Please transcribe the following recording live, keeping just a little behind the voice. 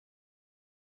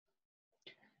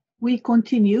We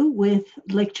continue with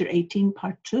lecture 18,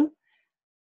 part 2.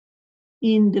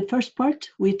 In the first part,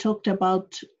 we talked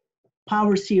about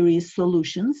power series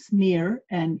solutions, near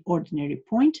and ordinary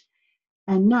point.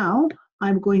 And now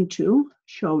I'm going to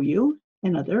show you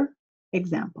another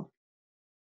example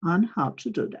on how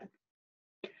to do that.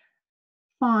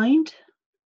 Find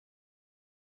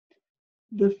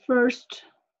the first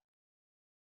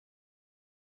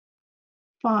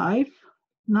 5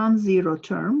 non-zero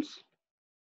terms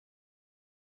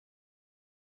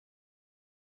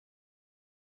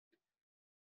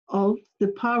of the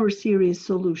power series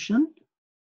solution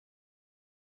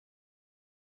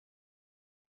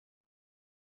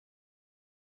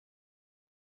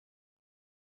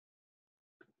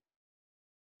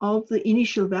of the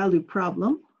initial value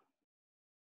problem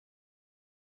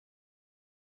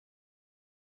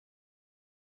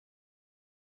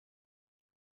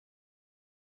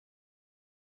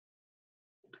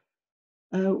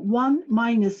one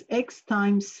minus x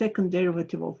times second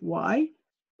derivative of y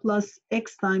plus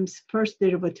x times first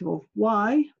derivative of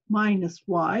y minus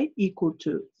y equal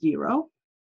to 0,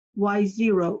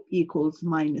 y0 equals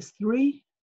minus 3,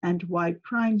 and y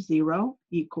prime 0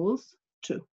 equals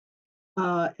 2,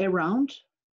 around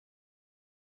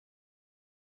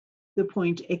the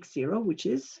point x0, which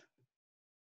is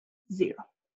 0.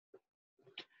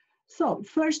 So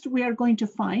first we are going to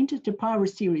find the power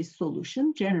series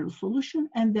solution, general solution,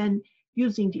 and then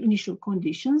using the initial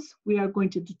conditions, we are going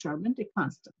to determine the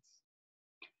constants.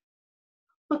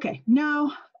 Okay,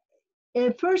 now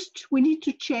first we need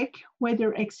to check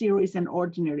whether x0 is an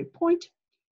ordinary point.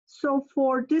 So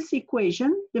for this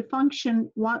equation, the function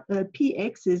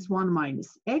px is 1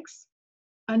 minus x,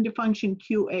 and the function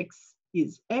qx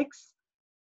is x.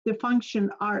 The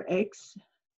function rx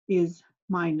is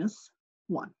minus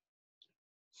 1.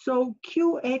 So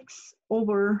qx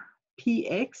over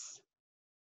px,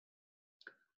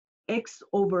 x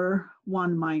over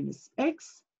 1 minus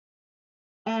x,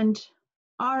 and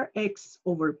rx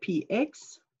over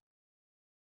px,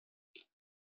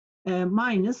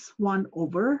 minus 1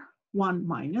 over 1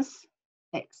 minus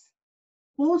x.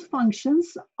 Both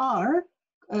functions are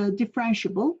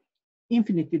differentiable,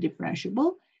 infinitely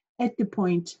differentiable at the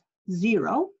point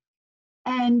 0,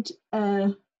 and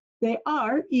they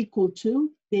are equal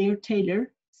to their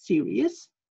Taylor series.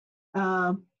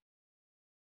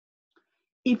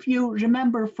 If you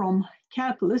remember from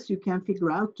calculus, you can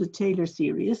figure out the Taylor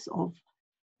series of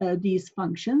these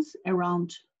functions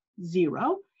around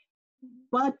 0.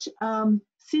 But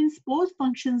since both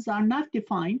functions are not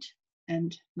defined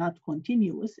and not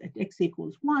continuous at x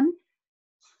equals 1,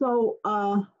 so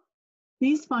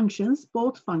these functions,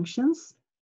 both functions,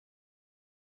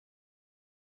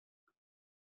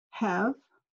 have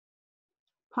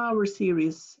power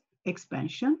series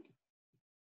expansion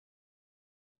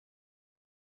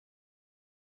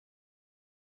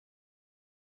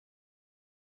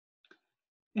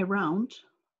around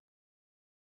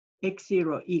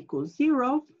x0 equals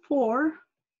 0 for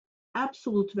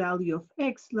absolute value of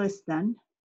x less than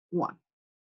 1,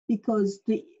 because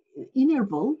the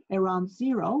interval around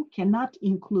 0 cannot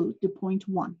include the point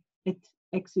 1. At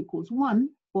x equals 1,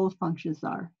 both functions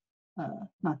are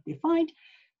not defined.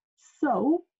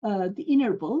 So the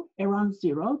interval around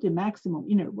 0, the maximum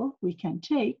interval we can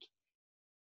take,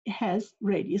 has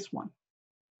radius 1.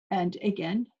 And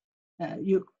again,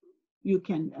 you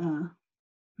can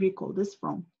recall this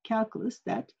from calculus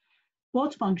that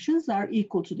both functions are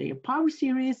equal to their power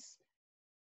series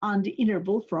on the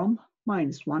interval from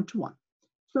minus 1 to 1.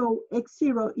 So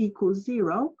x0 equals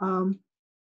 0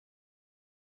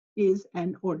 is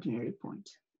an ordinary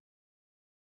point.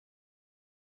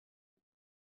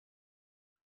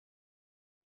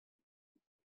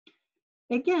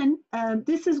 Again,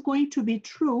 this is going to be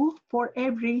true for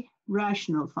every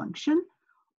rational function.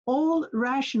 All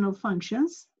rational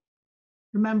functions,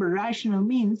 remember, rational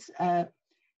means a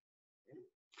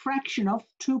fraction of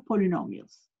two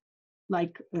polynomials,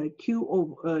 like q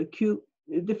over q.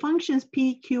 The functions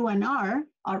p, q, and r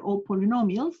are all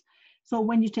polynomials. So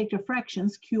when you take the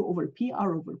fractions q over p,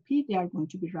 r over p, they are going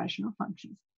to be rational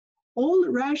functions. All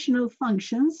rational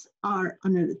functions are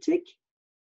analytic.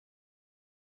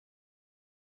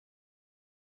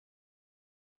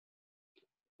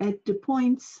 At the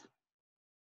points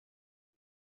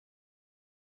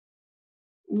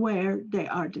where they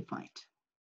are defined.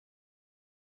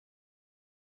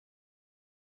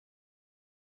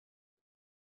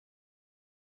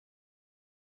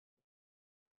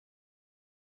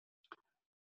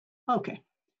 Okay,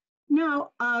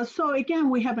 now, so again,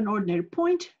 we have an ordinary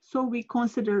point. So we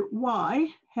consider y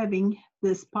having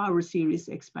this power series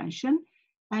expansion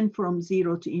and from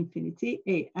 0 to infinity,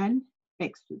 an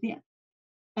x to the n.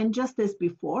 And just as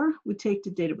before, we take the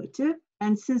derivative.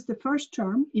 And since the first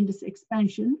term in this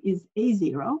expansion is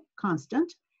a0,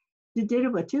 constant, the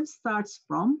derivative starts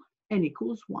from n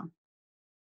equals 1.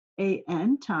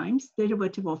 An times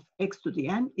derivative of x to the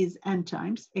n is n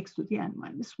times x to the n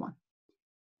minus 1.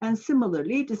 And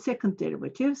similarly, the second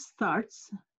derivative starts,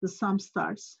 the sum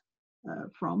starts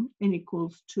from n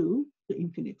equals 2 to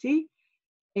infinity,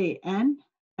 n,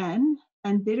 and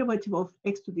derivative of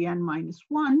x to the n minus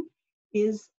 1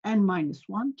 is n minus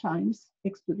 1 times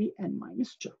x to the n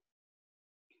minus 2.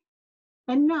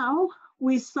 And now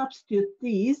we substitute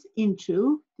these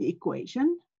into the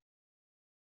equation.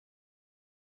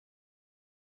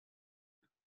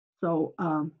 So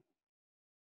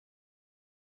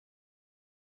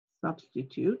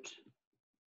substitute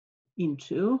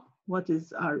into what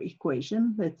is our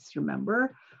equation? Let's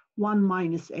remember 1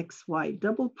 minus xy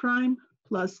double prime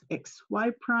plus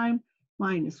xy prime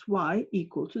minus y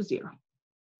equal to 0.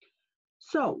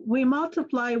 So we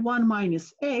multiply 1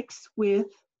 minus x with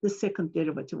the second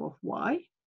derivative of y.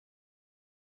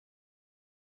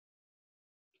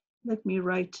 Let me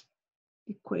write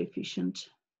the coefficient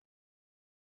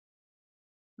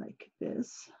like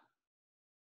this.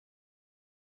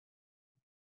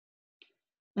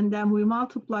 And then we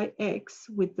multiply x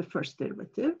with the first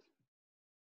derivative.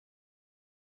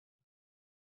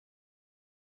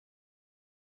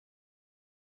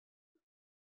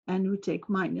 And we take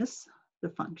minus the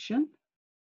function.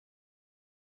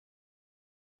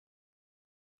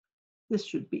 This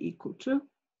should be equal to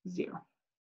 0.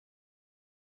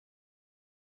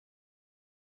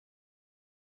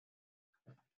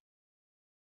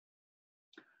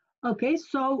 Okay,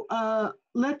 so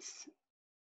let's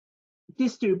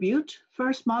distribute.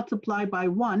 First multiply by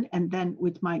 1 and then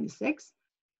with minus x.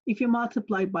 If you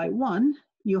multiply by 1,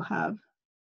 you have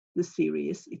the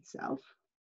series itself.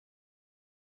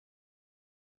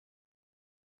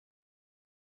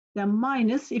 Then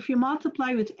minus, if you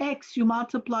multiply with x, you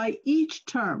multiply each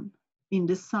term in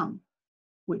the sum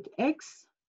with x.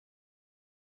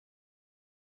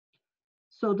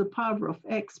 So the power of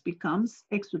x becomes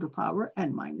x to the power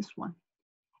n minus 1.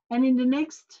 And in the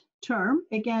next term,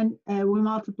 again, we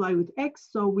multiply with x,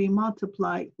 so we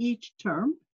multiply each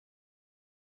term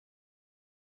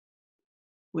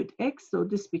with x, so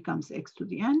this becomes x to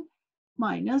the n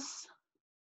minus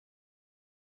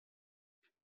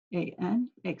an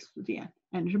x to the n.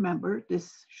 And remember,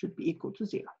 this should be equal to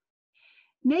 0.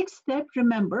 Next step,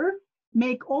 remember,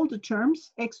 make all the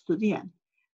terms x to the n.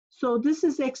 So this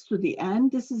is x to the n,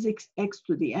 this is x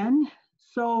to the n.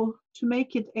 So to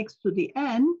make it x to the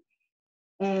n,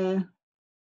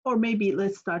 or maybe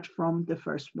let's start from the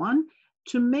first one.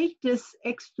 To make this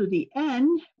x to the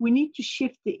n, we need to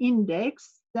shift the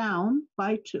index down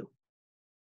by 2.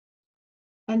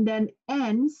 And then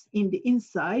n's in the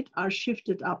inside are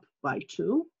shifted up by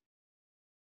 2.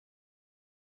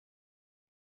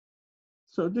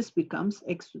 So this becomes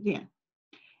x to the n.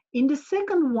 In the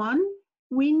second one,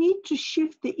 we need to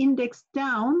shift the index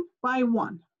down by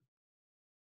 1.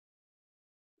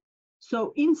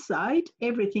 So inside,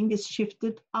 everything is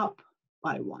shifted up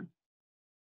by 1.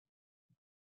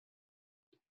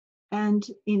 And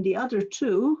in the other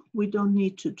two, we don't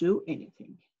need to do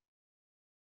anything.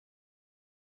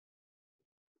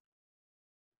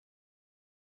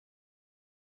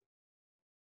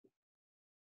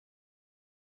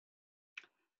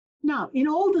 Now, in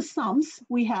all the sums,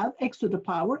 we have x to the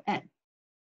power n.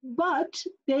 But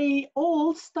they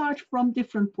all start from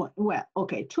different points. Well,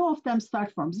 okay, 2 of them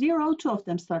start from 0, 2 of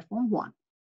them start from 1.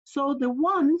 So the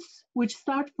ones which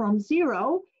start from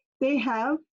 0, they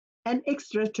have an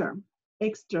extra term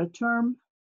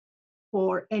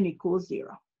for n equals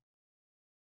 0.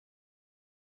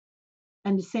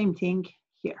 And the same thing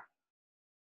here.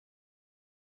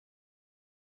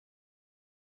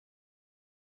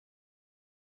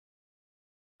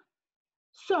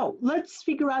 So let's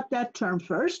figure out that term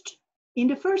first. In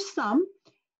the first sum,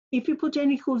 if you put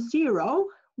n equals 0,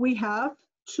 we have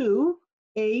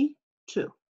 2a2.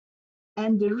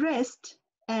 And the rest,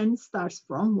 n starts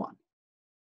from 1.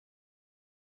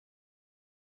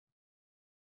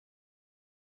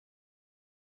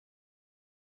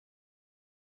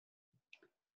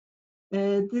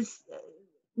 This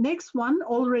next one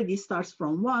already starts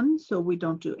from 1, so we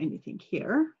don't do anything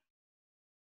here.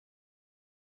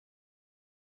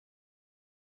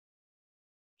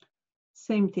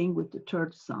 Same thing with the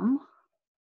third sum.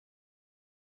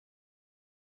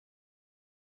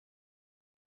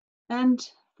 And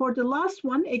for the last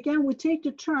one, again, we take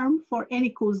the term for n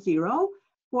equals 0.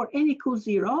 For n equals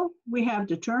 0, we have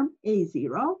the term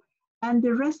a0. and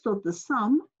the rest of the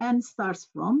sum, n starts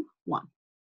from 1.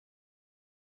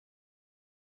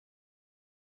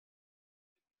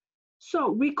 So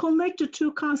we collect the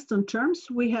two constant terms.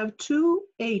 We have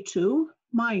 2a2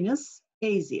 minus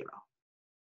a0.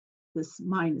 This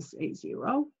minus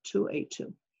a0,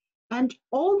 2a2. And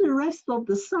all the rest of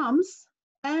the sums,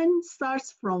 n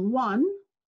starts from 1,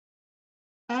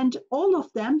 and all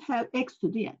of them have x to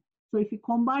the n. So if you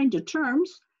combine the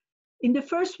terms, in the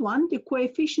first one, the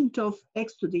coefficient of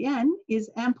x to the n is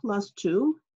n plus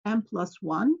 2, n plus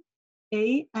 1,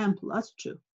 a n plus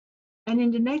 2. And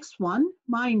in the next one,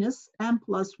 minus n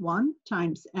plus 1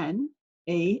 times n,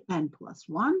 a n plus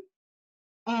 1.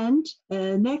 And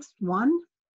next one,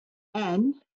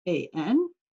 n, a n.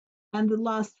 And the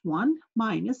last one,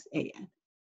 minus a n.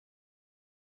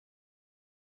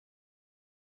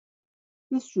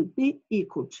 This should be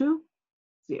equal to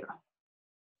 0.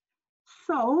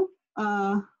 So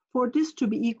for this to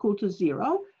be equal to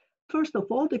 0, first of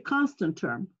all, the constant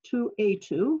term,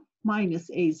 2a2 minus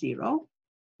a0,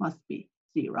 must be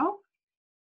 0.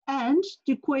 And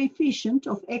the coefficient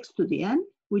of x to the n,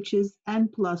 which is n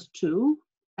plus 2,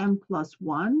 n plus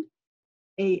 1,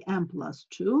 a n plus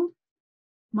 2,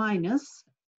 minus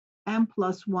n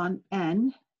plus 1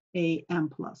 n, a n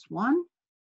plus 1,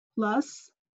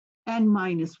 plus n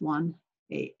minus 1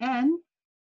 a n,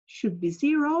 should be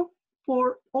 0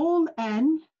 for all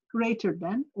n greater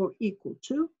than or equal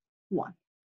to 1.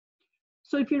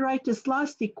 So if you write this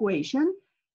last equation,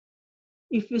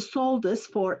 if you solve this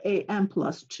for a n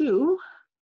plus 2,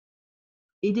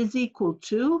 it is equal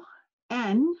to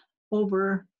n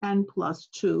over n plus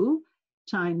 2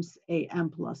 times a n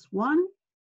plus 1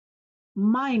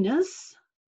 minus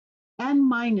n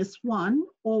minus 1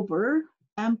 over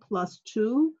n plus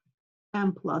 2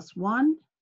 n plus 1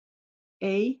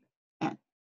 a n.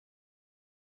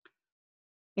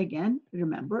 Again,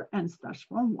 remember, n starts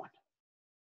from 1.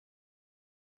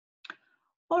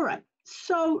 All right,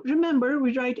 so remember,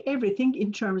 we write everything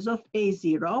in terms of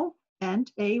a0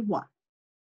 and a1.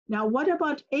 Now, what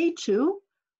about a2?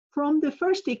 From the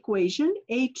first equation,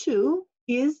 a2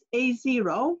 is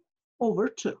a0 over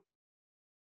 2.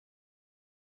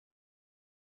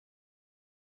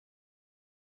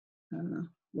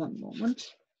 One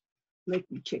moment. Let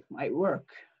me check my work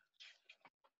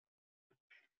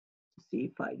to see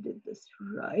if I did this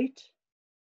right.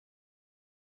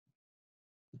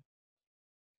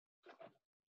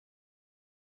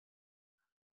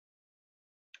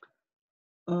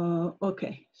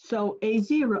 Okay, so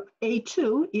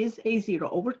a2 is a0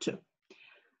 over 2.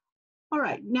 All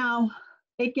right, now,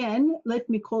 again, let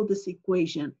me call this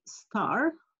equation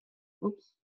star. Oops.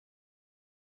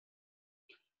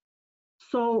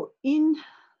 So in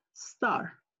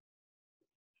star,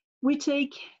 we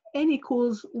take n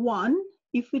equals 1.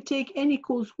 If we take n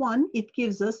equals 1, it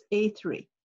gives us a3.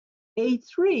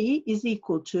 a3 is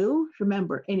equal to,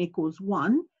 remember, n equals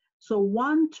 1. So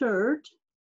 1/3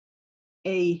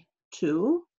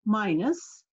 a2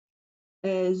 minus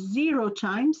 0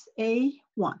 times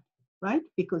a1, right?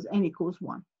 Because n equals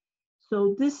 1.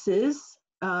 So this is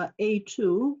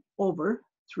a2 over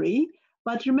 3.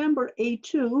 But remember,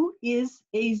 a2 is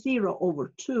a0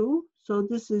 over 2. So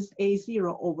this is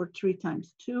a0 over 3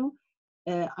 times 2.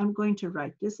 I'm going to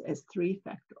write this as 3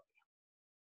 factorial.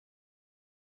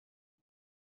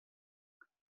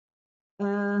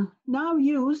 Now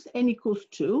use n equals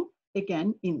 2,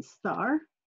 again in star.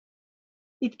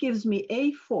 It gives me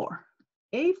a4.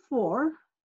 a4,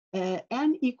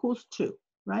 n equals 2,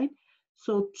 right?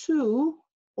 So 2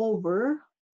 over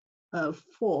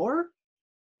 4,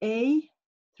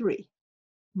 a3,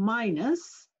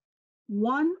 minus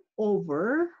 1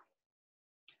 over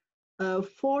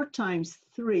 4 times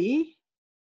 3,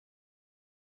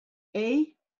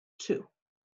 a2,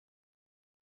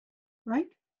 right?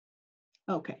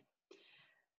 Okay,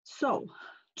 so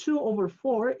 2 over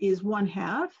 4 is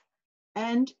 1/2,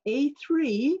 and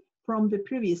a3 from the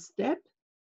previous step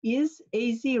is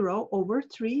a0 over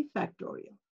 3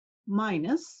 factorial,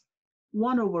 minus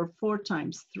 1 over 4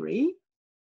 times 3.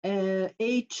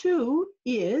 A2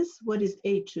 is, what is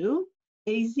A2?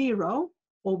 A0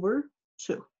 over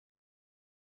 2.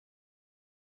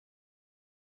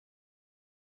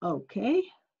 Okay,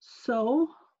 so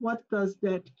what does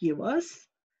that give us?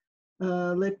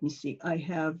 Let me see, I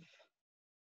have,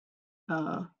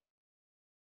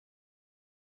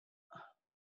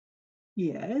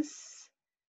 yes,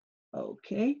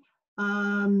 okay.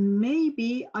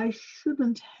 Maybe I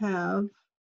shouldn't have,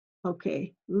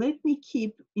 okay, let me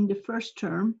keep in the first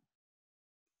term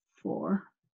 4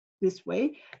 this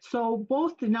way. So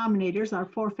both denominators are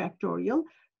 4 factorial.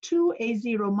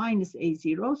 2a0 minus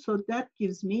a0, so that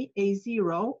gives me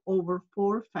a0 over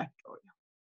 4 factorial,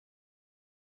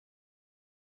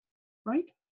 right?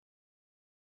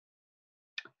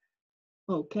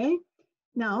 Okay,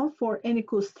 now for n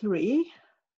equals 3,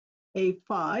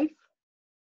 a5,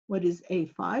 what is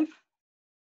a5?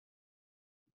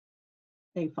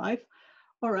 a5,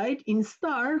 all right, in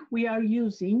star, we are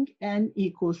using n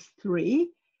equals 3.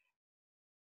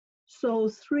 So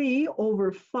 3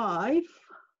 over 5,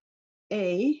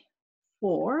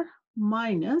 a4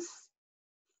 minus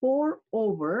 4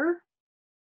 over,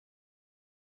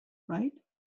 right,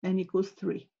 n equals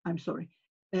 3, I'm sorry,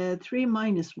 3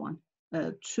 minus 1,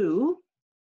 2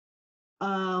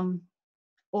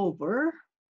 over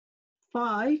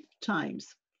 5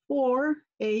 times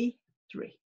 4a3.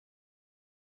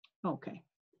 Okay,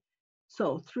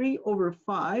 so 3 over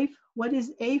 5, what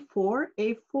is a4?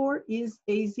 a4 is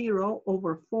a0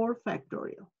 over 4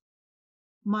 factorial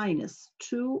minus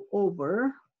 2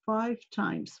 over 5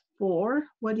 times 4.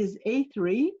 What is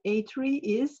a3? a3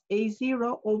 is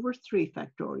a0 over 3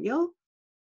 factorial.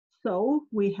 So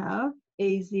we have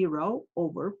a0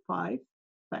 over 5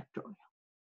 factorial.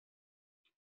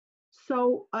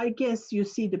 So I guess you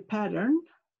see the pattern.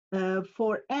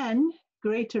 For n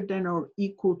greater than or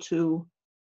equal to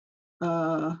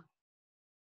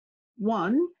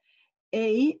 1,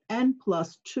 a n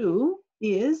plus 2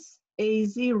 is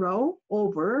a0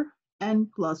 over n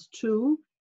plus 2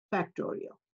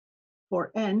 factorial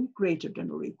for n greater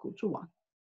than or equal to 1.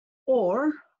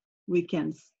 Or we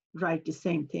can write the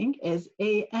same thing as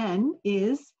an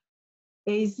is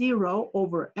a0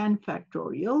 over n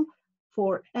factorial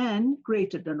for n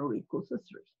greater than or equal to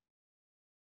 3.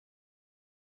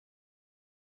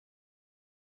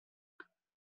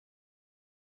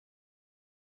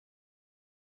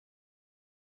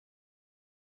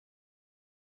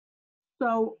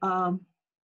 So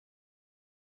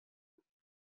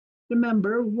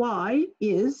remember, y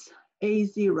is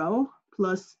a0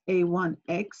 plus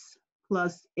a1x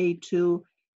plus a2x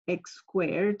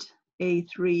squared,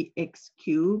 a3x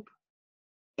cubed,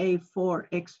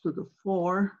 a4x to the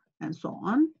 4, and so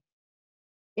on.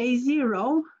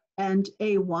 a0 and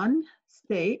a1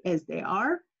 stay as they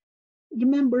are.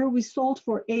 Remember, we solved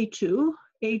for a2.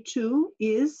 a2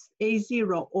 is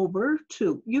a0 over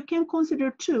 2. You can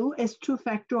consider 2 as 2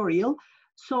 factorial,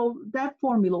 so that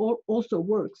formula also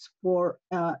works for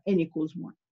n equals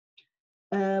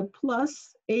 1.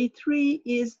 Plus a3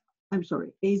 is, I'm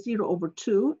sorry, a0 over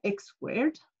 2 x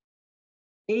squared.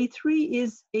 a3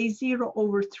 is a0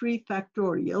 over 3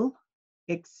 factorial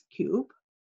x cubed.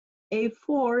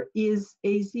 a4 is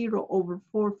a0 over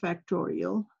 4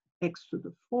 factorial x to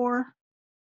the 4,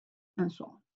 and so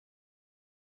on.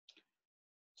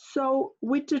 So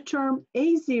with the term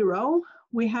a0,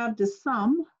 we have the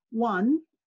sum 1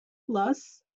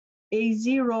 plus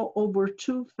a0 over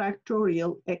 2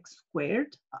 factorial x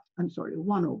squared, I'm sorry,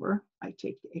 1 over, I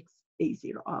take the x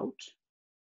a0 out,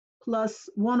 plus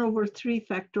 1 over 3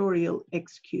 factorial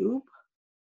x cubed,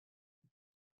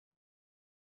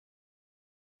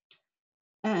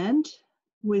 and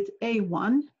with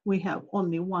a1, we have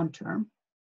only one term,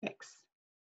 x.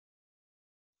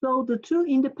 So the two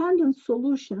independent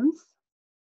solutions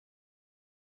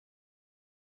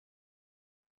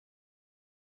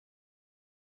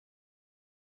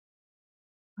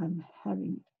I'm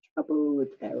having trouble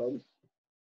with arrows.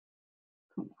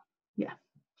 Come on, yeah.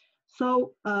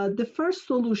 So the first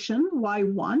solution,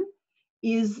 y1,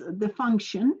 is the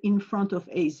function in front of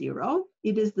a0.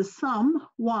 It is the sum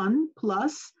 1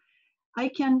 plus, I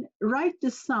can write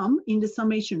the sum in the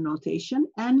summation notation,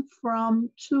 and from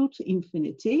 2 to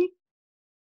infinity,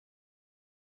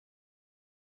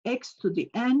 x to the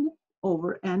n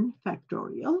over n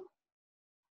factorial.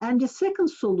 And the second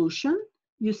solution,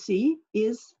 you see,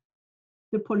 is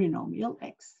the polynomial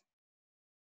x.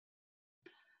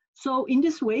 So in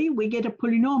this way, we get a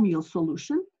polynomial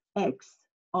solution, x,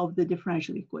 of the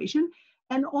differential equation,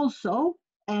 and also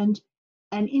an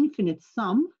infinite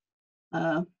sum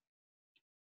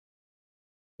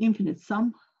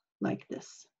like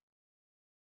this.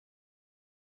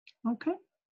 Okay.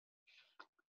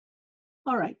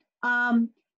 All right.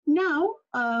 Now,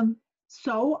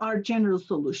 so our general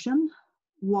solution,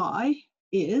 y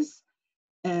is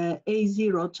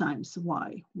a0 times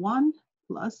y1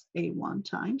 plus a1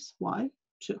 times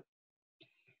y2.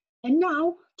 And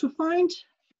now to find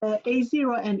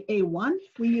a0 and a1,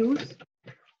 we use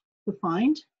to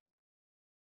find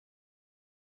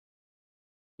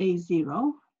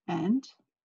a0 and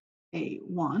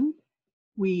a1,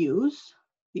 we use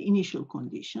the initial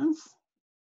conditions.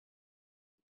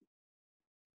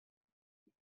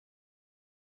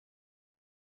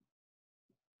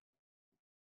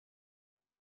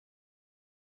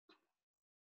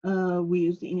 We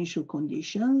use the initial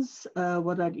conditions.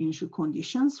 What are the initial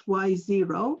conditions?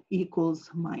 Y0 equals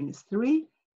 -3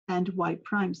 and y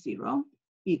prime 0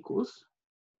 equals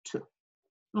 2.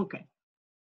 Okay.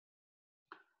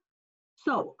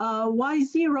 So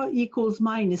y0 equals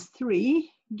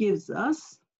 -3 gives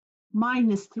us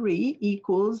 -3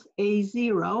 equals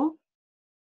a0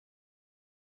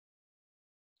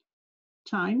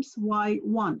 times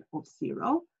y1 of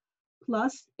 0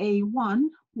 plus a1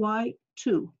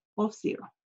 y2 of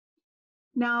 0.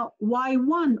 Now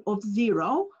y1 of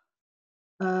 0,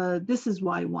 this is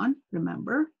y1,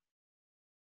 remember.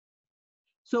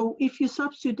 So if you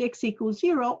substitute x equals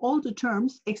 0, all the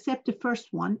terms except the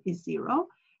first one is 0,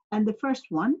 and the first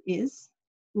one is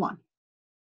 1.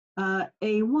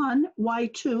 A1,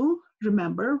 y2,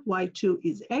 remember, y2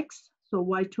 is x, so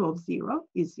y2 of 0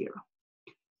 is 0.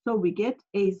 So we get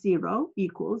a0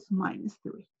 equals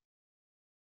 -3.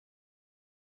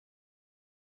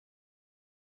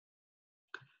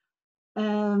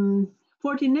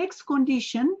 For the next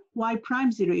condition, y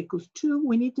prime 0 equals 2,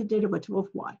 we need the derivative of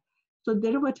y. So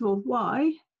derivative of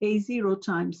y, a0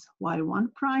 times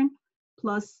y1 prime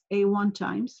plus a1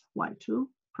 times y2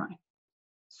 prime.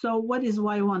 So what is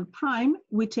y1 prime?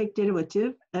 We take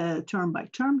derivative term by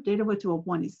term. Derivative of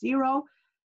 1 is 0.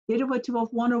 Derivative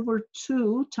of 1 over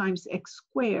 2 times x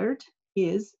squared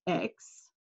is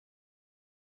x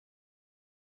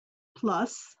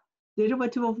plus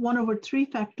derivative of 1 over 3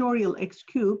 factorial x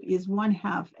cubed is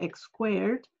 1/2 x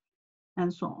squared,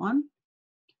 and so on,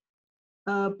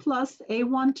 plus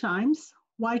a1 times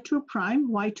y2 prime.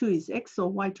 Y2 is x, so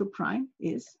y2 prime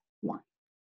is 1.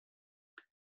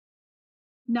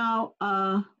 Now,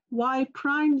 y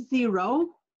prime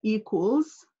 0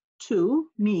 equals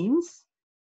 2 means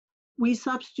we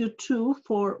substitute 2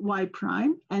 for y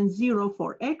prime and 0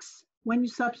 for x. When you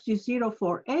substitute 0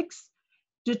 for x,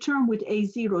 the term with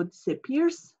a0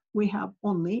 disappears. We have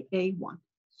only a1.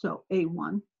 So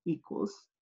a1 equals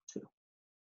 2.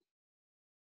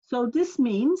 So this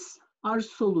means our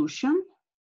solution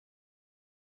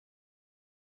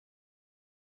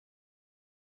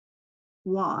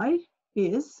y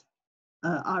is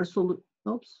our solution.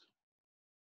 Oops,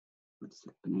 what's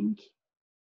happening?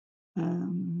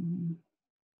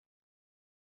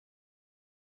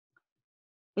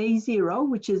 A0,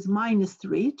 which is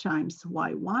 -3 times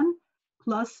y1,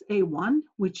 plus a1,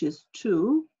 which is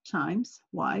 2 times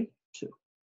y2.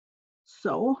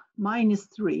 So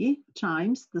 -3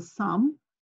 times the sum,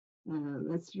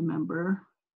 let's remember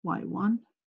y1.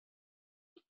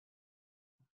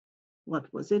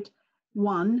 What was it?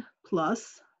 1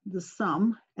 plus the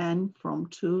sum n from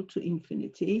 2 to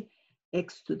infinity,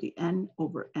 x to the n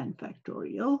over n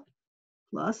factorial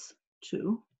plus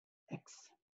 2x.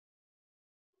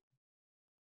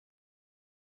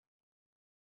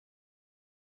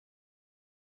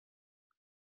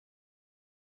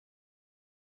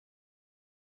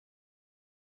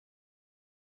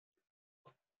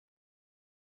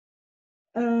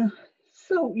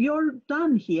 So you're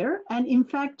done here. And in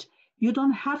fact, you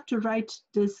don't have to write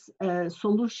this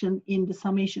solution in the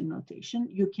summation notation.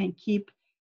 You can keep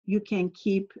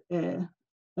the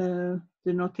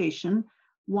notation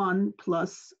 1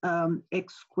 plus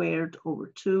x squared over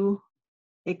 2,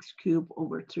 x cubed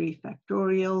over 3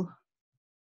 factorial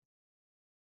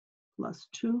plus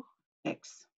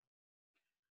 2x.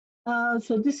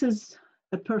 So this is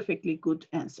a perfectly good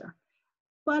answer.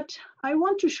 But I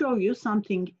want to show you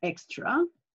something extra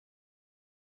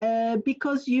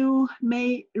because you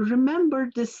may remember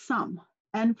this sum,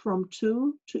 n from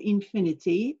 2 to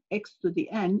infinity, x to the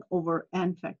n over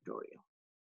n factorial.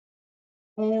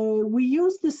 We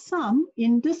use the sum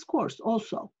in this course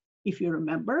also, if you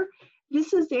remember.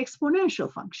 This is the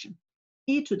exponential function,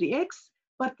 e to the x.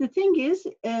 But the thing is,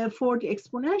 for the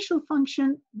exponential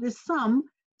function, the sum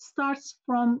starts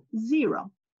from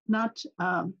 0, not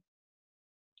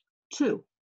 2.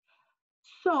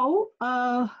 So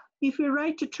if we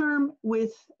write the term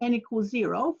with n equals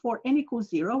 0, for n equals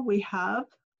 0, we have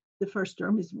the first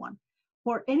term is 1.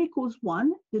 For n equals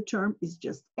 1, the term is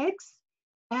just x.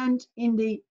 And in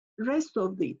the rest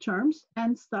of the terms,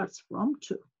 n starts from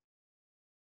 2.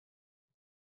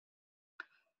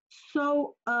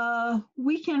 So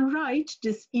we can write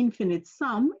this infinite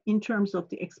sum in terms of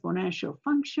the exponential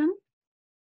function.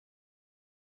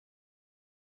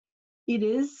 It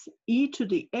is e to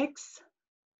the x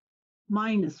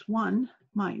minus 1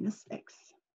 minus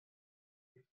x.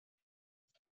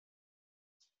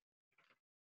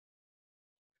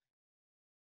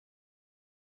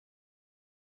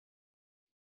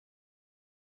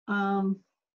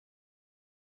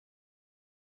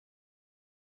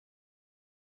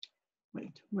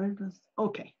 wait, where does,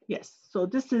 okay, yes. So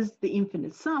this is the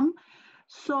infinite sum.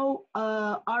 So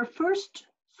our first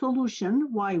solution,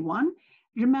 y1,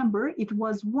 remember it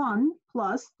was 1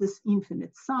 plus this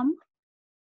infinite sum.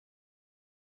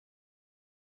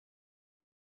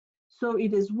 So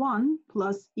it is 1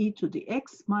 plus e to the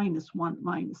x minus 1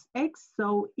 minus x.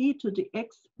 So e to the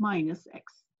x minus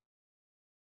x.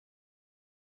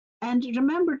 And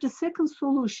remember the second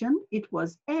solution, it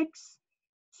was x.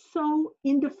 So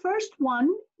in the first one,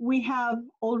 we have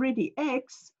already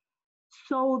x.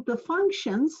 So the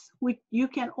functions, you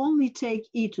can only take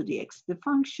e to the x. The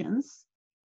functions,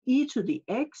 e to the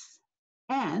x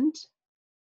and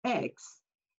x,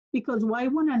 because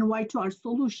y1 and y2 are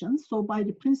solutions. So by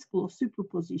the principle of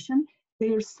superposition,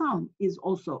 their sum is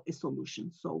also a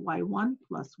solution. So y1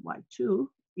 plus y2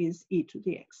 is e to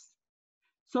the x.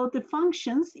 So the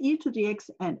functions e to the x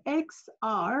and x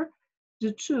are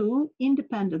the two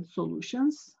independent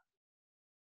solutions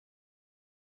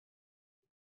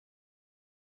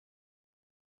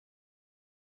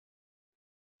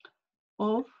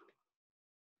of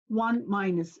 1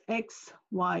 minus x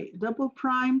y double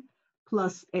prime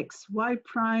plus x y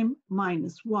prime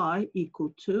minus y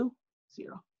equal to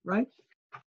 0, right?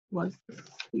 Was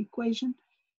the equation.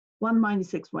 1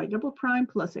 minus x y double prime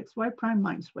plus x y prime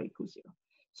minus y equals 0.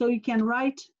 So you can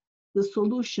write the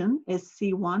solution as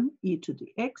c1 e to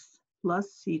the x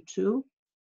plus c2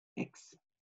 x.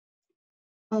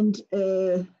 And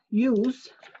use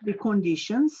the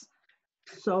conditions.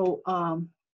 So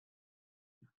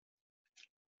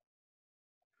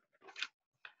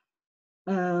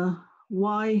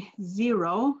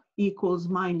y0 equals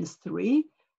minus 3.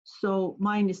 So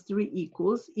minus 3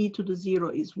 equals e to the 0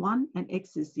 is 1 and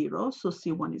x is 0. So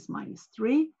c1 is minus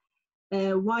 3.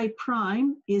 Y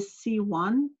prime is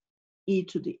c1 e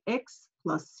to the x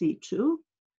plus c2.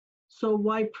 So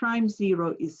y prime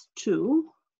 0 is 2.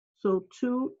 So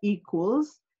 2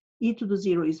 equals e to the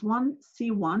 0 is 1,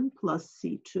 c1 plus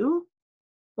c2.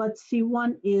 But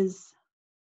c1 is,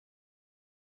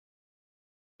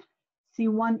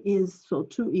 so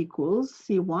 2 equals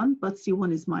c1, but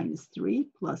c1 is minus 3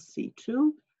 plus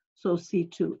c2. So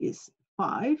c2 is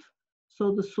 5.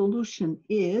 So the solution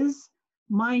is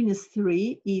minus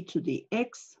 3 e to the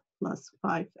x plus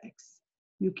 5x.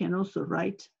 You can also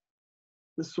write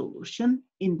the solution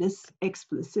in this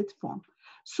explicit form.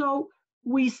 So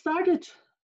we started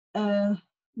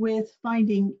with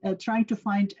trying to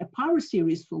find a power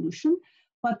series solution,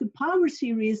 but the power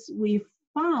series we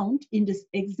found in this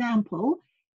example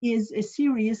is a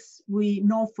series we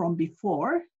know from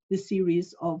before, the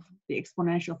series of the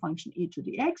exponential function e to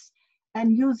the x.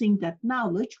 And using that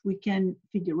knowledge, we can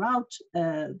figure out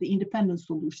the independent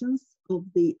solutions of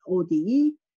the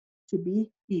ODE to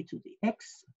be e to the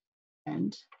x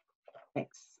and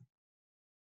x.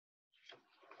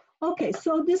 Okay,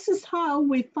 so this is how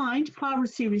we find power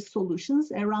series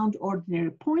solutions around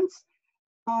ordinary points.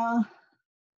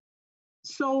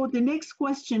 So the next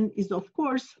question is, of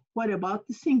course, what about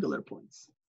the singular points?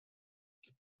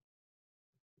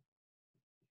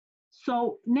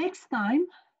 So next time,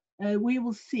 we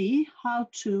will see how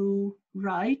to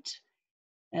write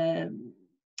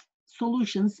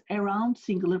solutions around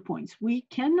singular points. We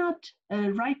cannot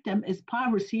write them as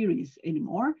power series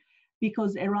anymore,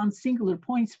 because around singular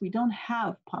points, we don't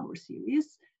have power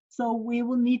series. So we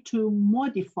will need to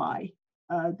modify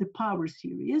the power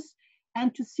series.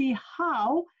 And to see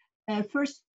how,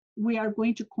 first, we are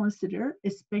going to consider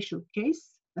a special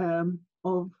case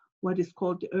of what is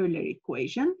called the Euler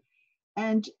equation.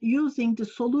 And using the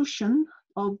solution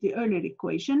of the Euler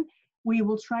equation, we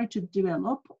will try to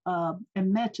develop a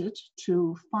method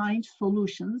to find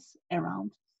solutions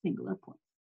around singular points.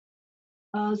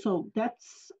 So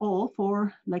that's all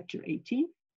for lecture 18.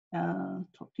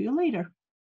 Talk to you later.